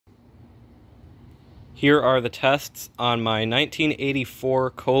Here are the tests on my 1984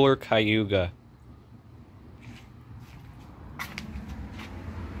 Kohler Cayuga.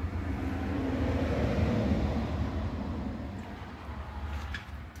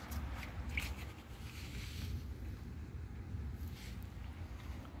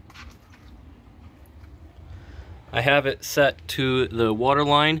 I have it set to the water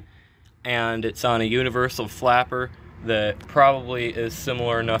line, and it's on a universal flapper that probably is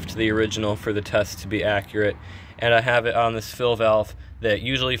similar enough to the original for the test to be accurate. And I have it on this fill valve that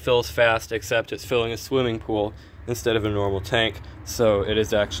usually fills fast, except it's filling a swimming pool instead of a normal tank, so it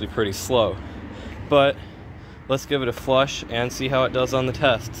is actually pretty slow. But let's give it a flush and see how it does on the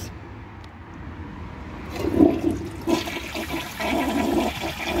tests.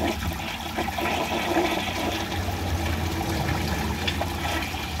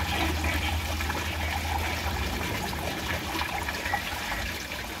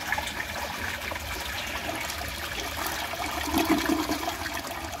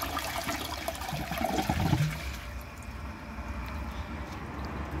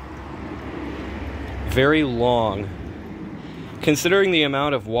 Very long. Considering the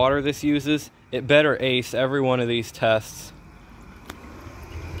amount of water this uses, it better ace every one of these tests.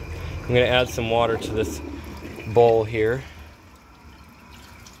 I'm going to add some water to this bowl here.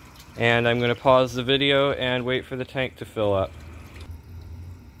 And I'm going to pause the video and wait for the tank to fill up.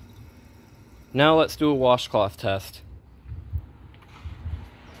 Now let's do a washcloth test.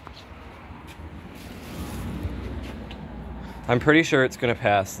 I'm pretty sure it's going to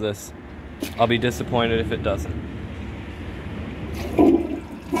pass this. I'll be disappointed if it doesn't.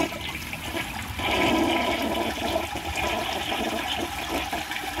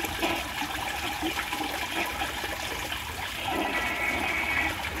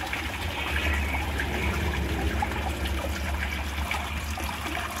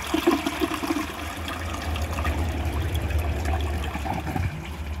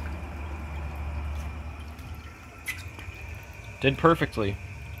 Did perfectly.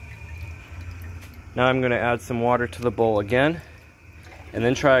 Now I'm going to add some water to the bowl again, and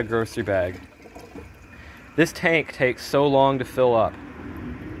then try a grocery bag. This tank takes so long to fill up,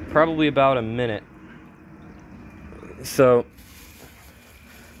 probably about a minute. So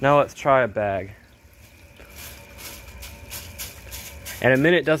now let's try a bag. And a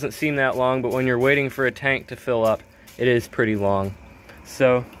minute doesn't seem that long, but when you're waiting for a tank to fill up, it is pretty long.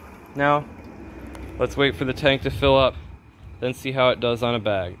 So now let's wait for the tank to fill up, then see how it does on a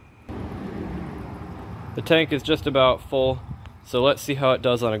bag. The tank is just about full, so let's see how it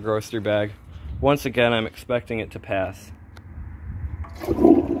does on a grocery bag. Once again, I'm expecting it to pass.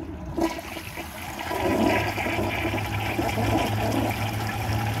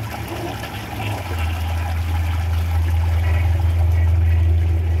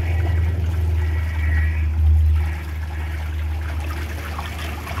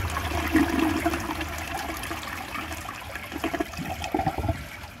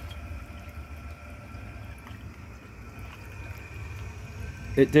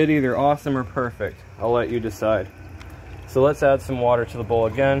 It did either awesome or perfect. I'll let you decide. So let's add some water to the bowl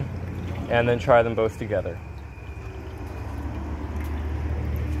again, and then try them both together.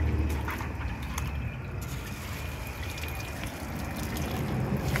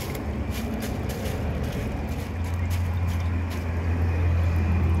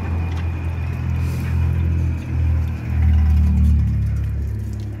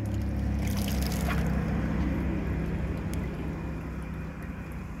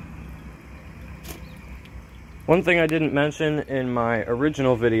 One thing I didn't mention in my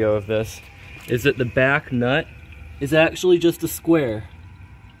original video of this is that the back nut is actually just a square.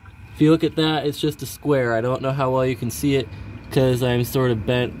 If you look at that, it's just a square. I don't know how well you can see it because I'm sort of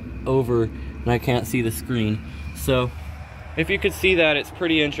bent over and I can't see the screen. So if you could see that, it's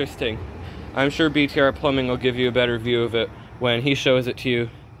pretty interesting. I'm sure BTR Plumbing will give you a better view of it when he shows it to you,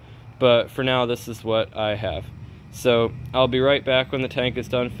 but for now this is what I have. So I'll be right back when the tank is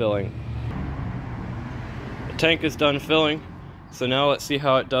done filling. The tank is done filling, so now let's see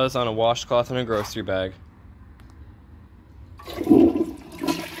how it does on a washcloth and a grocery bag.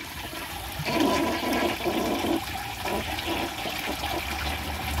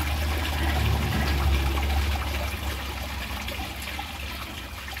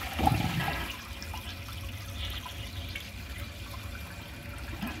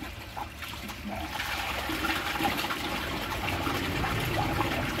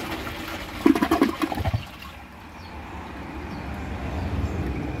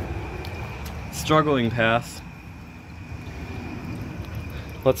 Struggling pass.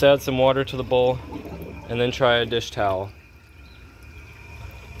 Let's add some water to the bowl and then try a dish towel.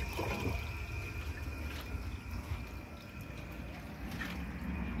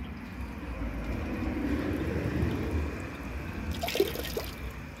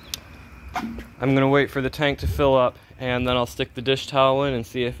 I'm gonna wait for the tank to fill up, and then I'll stick the dish towel in and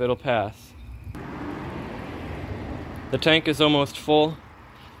see if it'll pass. The tank is almost full,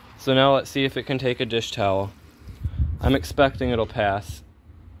 so now let's see if it can take a dish towel. I'm expecting it'll pass.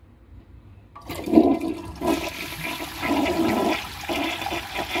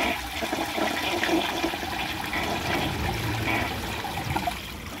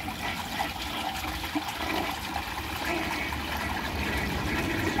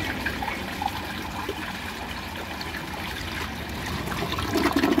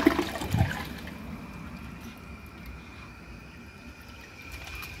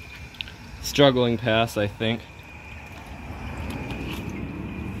 Struggling pass, I think.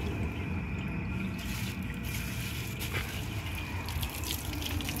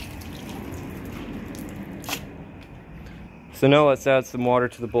 So now let's add some water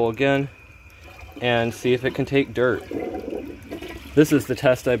to the bowl again and see if it can take dirt. This is the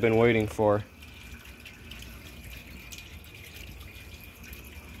test I've been waiting for.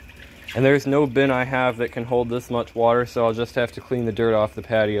 And there's no bin I have that can hold this much water, so I'll just have to clean the dirt off the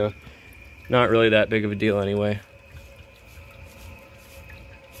patio. Not really that big of a deal anyway.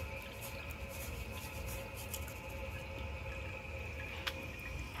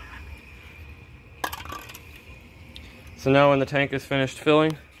 So now when the tank is finished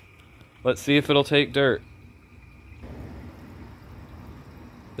filling, let's see if it'll take dirt.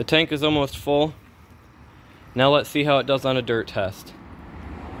 The tank is almost full. Now let's see how it does on a dirt test.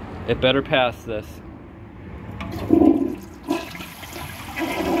 It better pass this.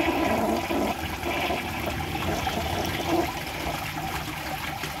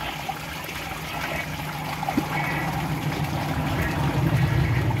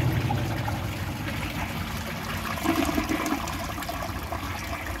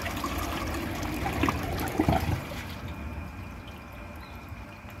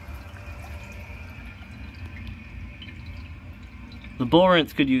 The bowl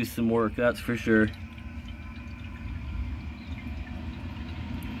rinse could use some work, that's for sure.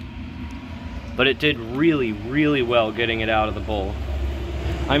 But it did really, really well getting it out of the bowl.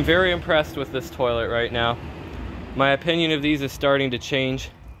 I'm very impressed with this toilet right now. My opinion of these is starting to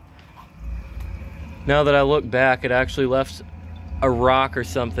change. Now that I look back, it actually left a rock or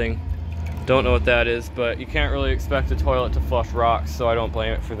something. Don't know what that is, but you can't really expect a toilet to flush rocks, so I don't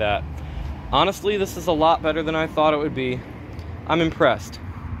blame it for that. Honestly, this is a lot better than I thought it would be. I'm impressed.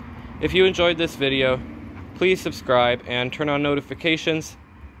 If you enjoyed this video, please subscribe and turn on notifications.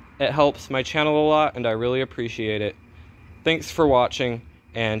 It helps my channel a lot and I really appreciate it. Thanks for watching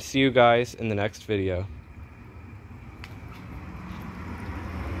and see you guys in the next video.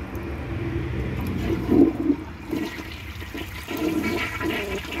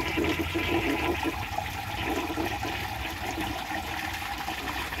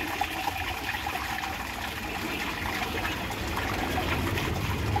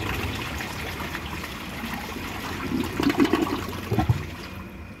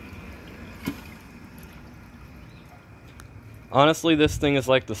 Honestly, this thing is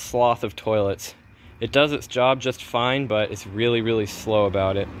like the sloth of toilets. It does its job just fine, but it's really, really slow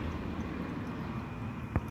about it.